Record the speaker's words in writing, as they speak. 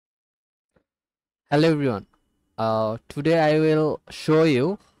Hello everyone. Today I will show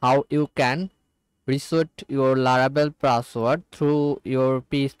you how you can reset your Laravel password through your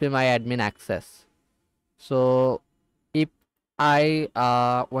phpmyadmin access. So if I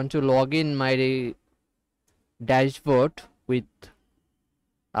want to log in my dashboard with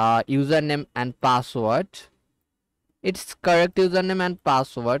username and password, it's correct username and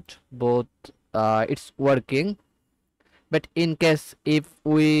password both. It's working, but in case if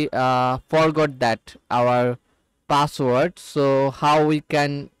we forgot that our password, so how we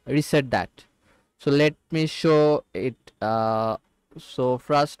can reset that? So let me show it. So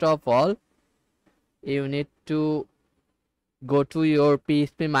first of all, you need to go to your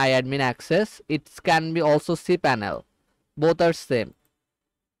phpmyadmin access. It can be also cpanel, both are same.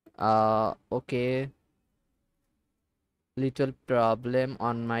 Okay, little problem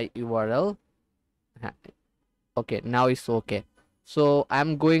on my URL. Okay, now it's okay. So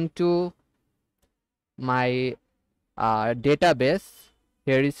I'm going to my database.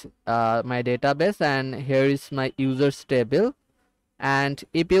 Here is my database, and here is my users table. And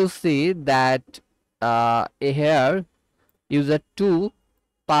if you see that here user 2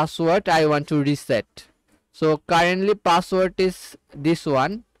 password I want to reset. So currently password is this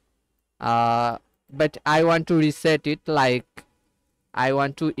one, but I want to reset it, like I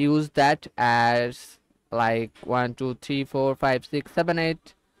want to use that as like 1 2 3 4 5 6 7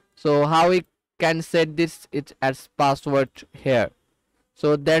 8. So how we can set this it as password here?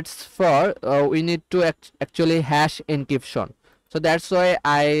 So that's for we need to actually hash encryption. So that's why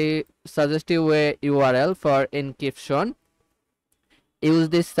I suggest you a URL for encryption. Use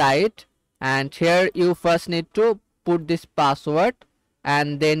this site, and here you first need to put this password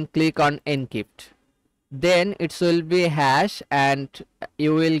and then click on encrypt. Then it will be hash and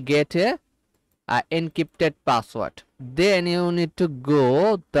you will get a encrypted password. Then you need to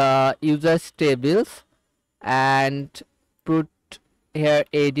go the users tables and put here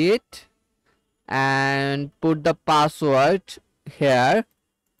edit and put the password here.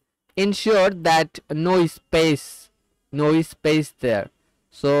 Ensure that no space there.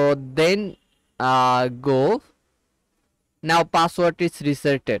 So then go. Now password is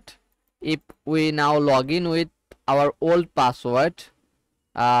resetted. If we now log in with our old password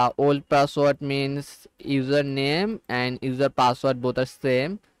means username and user password both are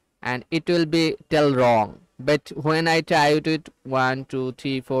same, and it will be tell wrong. But when I type it 1 2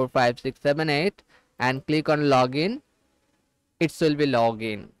 3 4 5 6 7 8 and click on login, it will be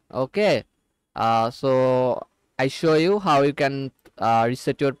login. Okay, so I show you how you can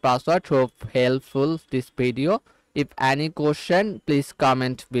reset your password. Hope helpful this video. If any question, please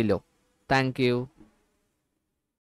comment below. Thank you.